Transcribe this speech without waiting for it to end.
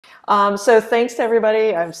So thanks to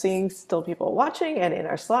everybody. I'm seeing still people watching and in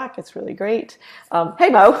our Slack. It's really great. Hey,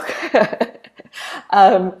 Mo.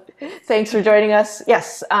 um, Thanks for joining us.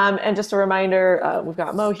 Yes, and just a reminder, we've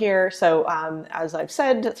got Mo here. So as I've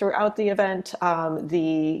said throughout the event,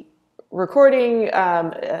 the recording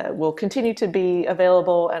will continue to be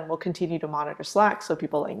available and we'll continue to monitor Slack. So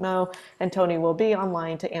people like Mo and Tony will be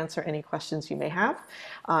online to answer any questions you may have.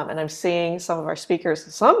 And I'm seeing some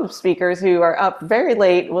speakers who are up very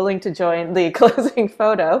late willing to join the closing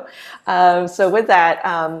photo. So with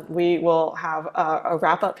that, we will have a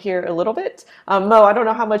wrap up here a little bit. Mo, I don't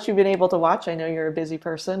know how much you've been able to watch. I know you're a busy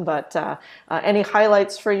person, but any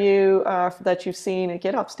highlights for you that you've seen at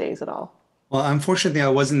GitOps Days at all? Well, unfortunately, I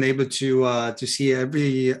wasn't able to see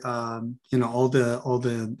every all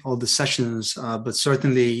the sessions, but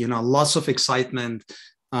certainly lots of excitement.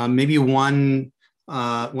 Maybe one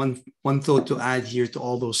thought to add here to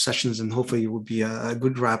all those sessions, and hopefully it will be a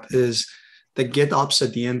good wrap, is that GitOps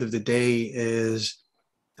at the end of the day is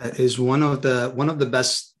one of the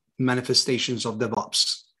best manifestations of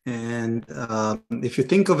DevOps. And if you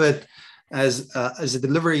think of it as a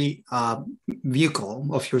delivery vehicle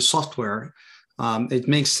of your software, it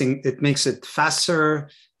makes it faster,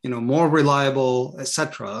 more reliable,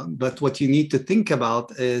 etc. But what you need to think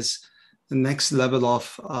about is the next level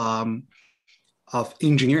of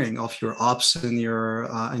engineering of your ops and your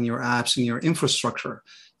apps and your infrastructure.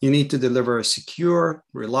 You need to deliver secure,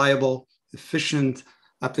 reliable, efficient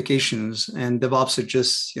applications, and DevOps are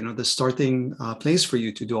just the starting place for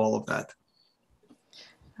you to do all of that.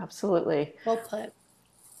 Absolutely. Well put.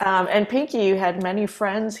 And Pinky, you had many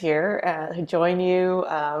friends here who join you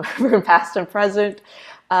from past and present.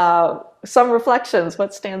 Some reflections,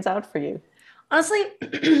 what stands out for you? Honestly,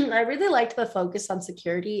 I really liked the focus on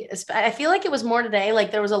security. I feel like it was more today.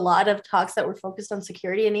 Like there was a lot of talks that were focused on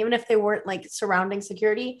security. And even if they weren't like surrounding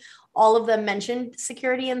security, all of them mentioned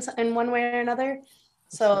security in one way or another.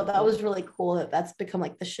 So that was really cool that that's become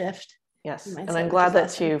like the shift. Yes, Mindset, and I'm glad that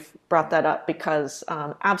awesome. you've brought that up because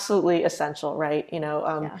absolutely essential, right?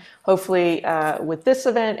 Yeah. Hopefully with this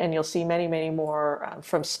event, and you'll see many, many more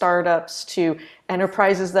from startups to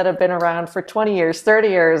enterprises that have been around for 20 years, 30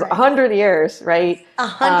 years, Right. 100 years, right?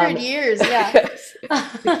 100 years, yeah.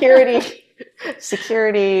 Security,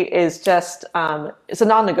 security is just it's a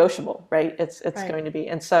non-negotiable, right? It's Right. going to be,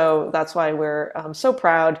 and so that's why we're so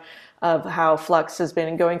proud of how Flux has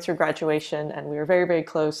been going through graduation, and we were very, very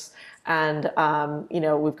close. And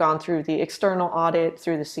we've gone through the external audit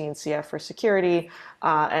through the CNCF for security,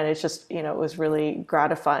 and it's just it was really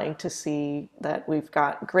gratifying to see that we've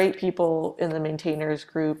got great people in the maintainers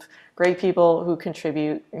group, great people who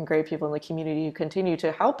contribute, and great people in the community who continue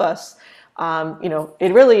to help us.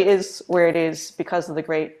 It really is where it is because of the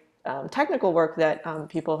great technical work that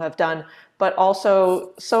people have done, but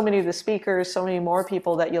also so many of the speakers, so many more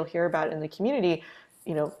people that you'll hear about in the community,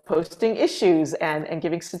 posting issues and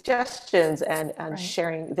giving suggestions and Right.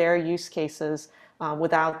 sharing their use cases.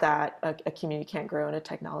 Without that, a community can't grow and a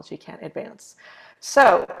technology can't advance.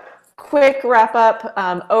 So quick wrap up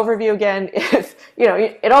overview again. If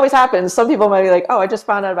it always happens, some people might be like, oh, I just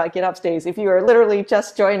found out about GitOps Days. If you are literally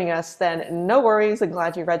just joining us, then no worries. I'm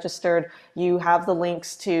glad you registered. You have the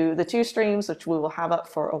links to the two streams, which we will have up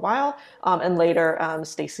for a while, and later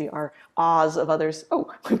Stacy, our Oz of others.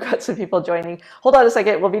 Oh, we've got some people joining. Hold on a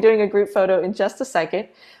second. We'll be doing a group photo in just a second.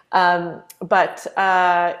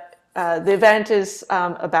 The event is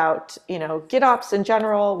about GitOps in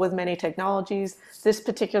general with many technologies. This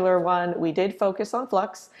particular one we did focus on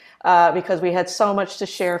Flux because we had so much to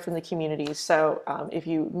share from the community. So if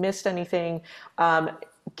you missed anything,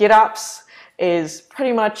 GitOps is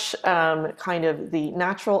pretty much kind of the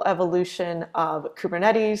natural evolution of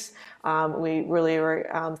Kubernetes. We really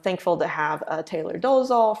were thankful to have Taylor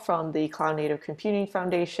Dolezal from the Cloud Native Computing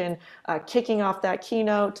Foundation kicking off that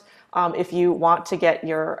keynote. If you want to get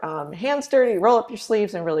your hands dirty, roll up your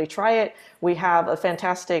sleeves and really try it, we have a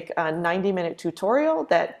fantastic 90-minute tutorial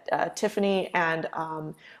that Tiffany and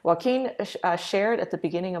Joaquin shared at the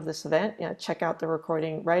beginning of this event. Check out the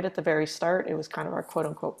recording right at the very start. It was kind of our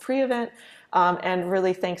quote-unquote pre-event. And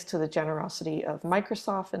really thanks to the generosity of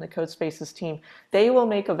Microsoft and the Codespaces team, they will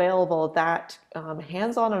make available that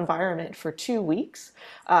hands-on environment for 2 weeks.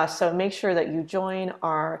 So make sure that you join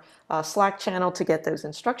our Slack channel to get those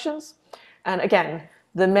instructions. And again,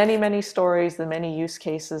 the many, many stories, the many use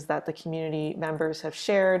cases that the community members have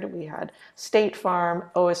shared. We had State Farm,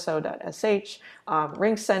 OSO.sh,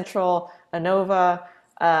 Ring Central, Anova.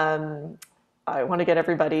 I want to get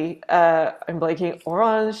everybody, I'm blanking,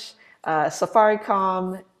 Orange,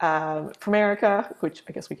 Safaricom, Primerica, which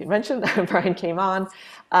I guess we can mention, Brian came on,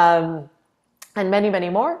 and many, many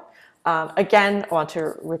more. Again, I want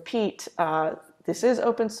to repeat, this is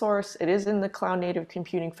open source. It is in the Cloud Native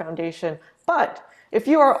Computing Foundation. But if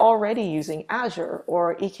you are already using Azure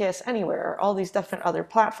or EKS Anywhere, all these different other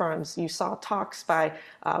platforms, you saw talks by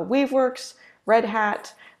Weaveworks, Red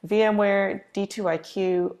Hat, VMware,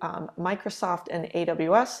 D2IQ, Microsoft, and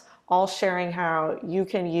AWS, all sharing how you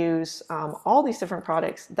can use all these different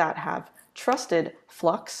products that have trusted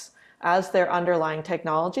Flux as their underlying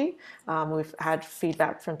technology. We've had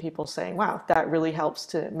feedback from people saying, wow, that really helps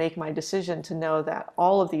to make my decision to know that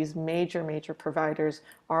all of these major providers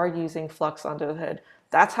are using Flux under the hood.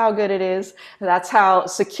 That's how good it is. That's how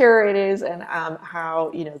secure it is, and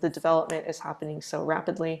how the development is happening so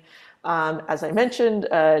rapidly. As I mentioned,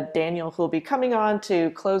 Daniel, who will be coming on to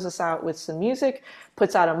close us out with some music,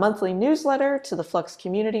 puts out a monthly newsletter to the Flux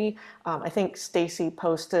community. I think Stacy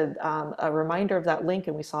posted a reminder of that link,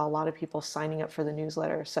 and we saw a lot of people signing up for the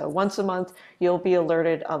newsletter. So once a month, you'll be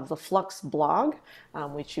alerted of the Flux blog,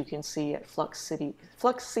 which you can see at fluxcd.io,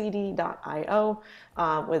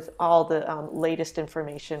 with all the latest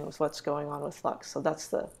information with what's going on with Flux. So that's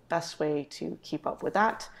the best way to keep up with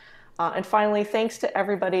that. And finally, thanks to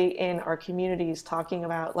everybody in our communities talking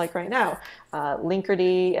about, like right now,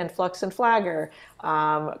 Linkerd and Flux and Flagger,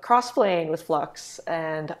 Crossplane with Flux,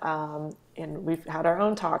 and we've had our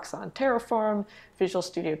own talks on Terraform, Visual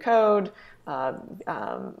Studio Code,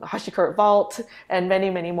 HashiCorp Vault, and many,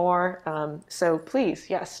 many more. So please,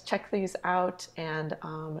 yes, check these out. And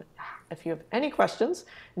if you have any questions,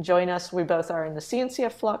 join us. We both are in the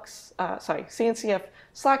CNCF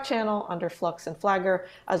Slack channel under Flux and Flagger,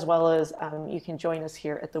 as well as you can join us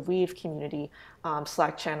here at the Weave community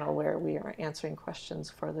Slack channel, where we are answering questions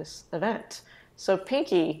for this event. So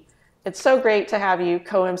Pinky, it's so great to have you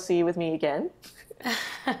co-MC with me again.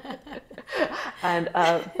 And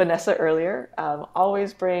Vanessa earlier,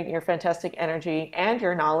 always bring your fantastic energy and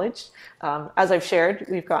your knowledge. As I've shared,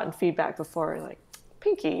 we've gotten feedback before, like,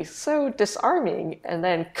 Pinky, so disarming, and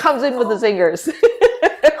then comes in with the zingers.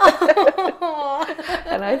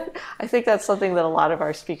 And I think that's something that a lot of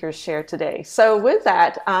our speakers share today. So with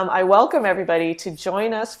that, I welcome everybody to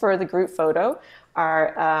join us for the group photo,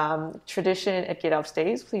 our tradition at GitOps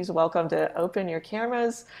Days. Please welcome to open your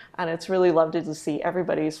cameras. And it's really lovely to see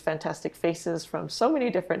everybody's fantastic faces from so many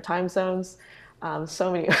different time zones.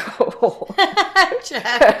 So many.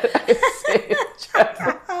 Jeff.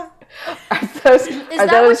 Is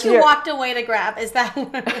that what you walked away to grab? Is that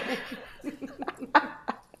what?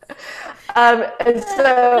 And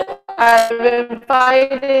so I've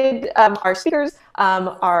invited our speakers.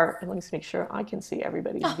 Let me just make sure I can see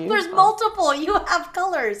everybody's view. There's multiple. You have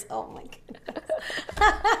colors. Oh my goodness.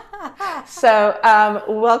 So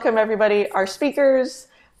welcome everybody. Our speakers,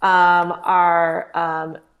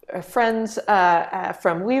 our friends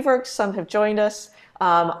from Weaveworks. Some have joined us.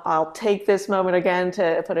 I'll take this moment again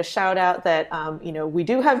to put a shout out that we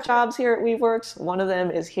do have jobs here at Weaveworks. One of them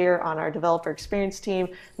is here on our developer experience team,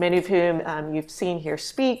 many of whom you've seen here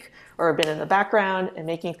speak or have been in the background and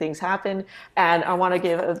making things happen. And I want to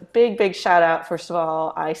give a big shout out. First of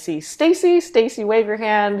all, I see Stacy. Stacy, wave your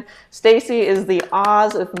hand. Stacy is the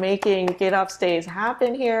Oz of making GitOps Days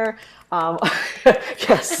happen here.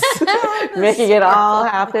 Yes, making it all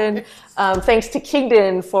happen. Thanks to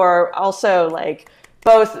Kingdon for also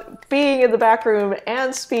both being in the back room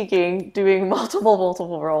and speaking, doing multiple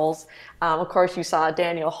roles. Of course, you saw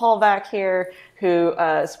Daniel Hall back here, who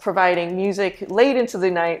is providing music late into the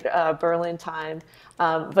night, Berlin time.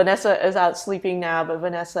 Vanessa is out sleeping now, but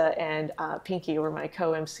Vanessa and Pinky were my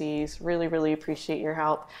co-MCs. Really appreciate your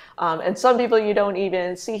help. And some people you don't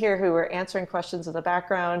even see here who are answering questions in the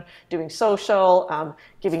background, doing social,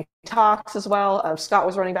 giving talks as well. Scott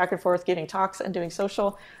was running back and forth, giving talks and doing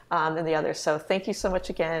social, and the others. So thank you so much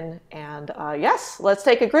again. And yes, let's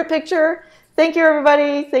take a group picture. Thank you,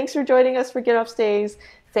 everybody. Thanks for joining us for GitOps Days.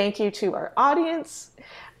 Thank you to our audience.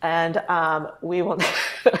 And we will,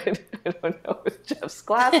 I don't know, with Jeff's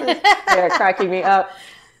glasses, they are cracking me up.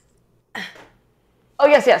 Oh,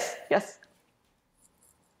 yes.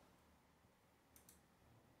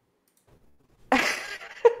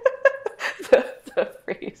 the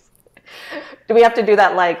freeze. Do we have to do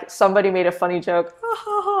that like somebody made a funny joke?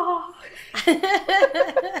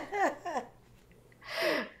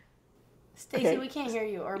 Stacy, okay. We can't hear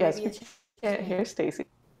you. Or yes, maybe we can't hear Stacy.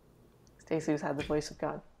 Stacy who's had the voice of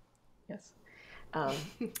God. Yes.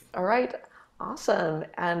 All right. Awesome.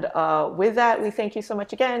 And with that, we thank you so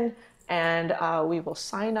much again. And we will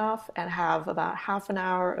sign off and have about half an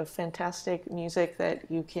hour of fantastic music that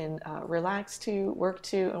you can relax to, work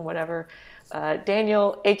to, and whatever.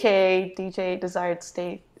 Daniel, AKA DJ Desired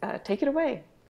State, take it away.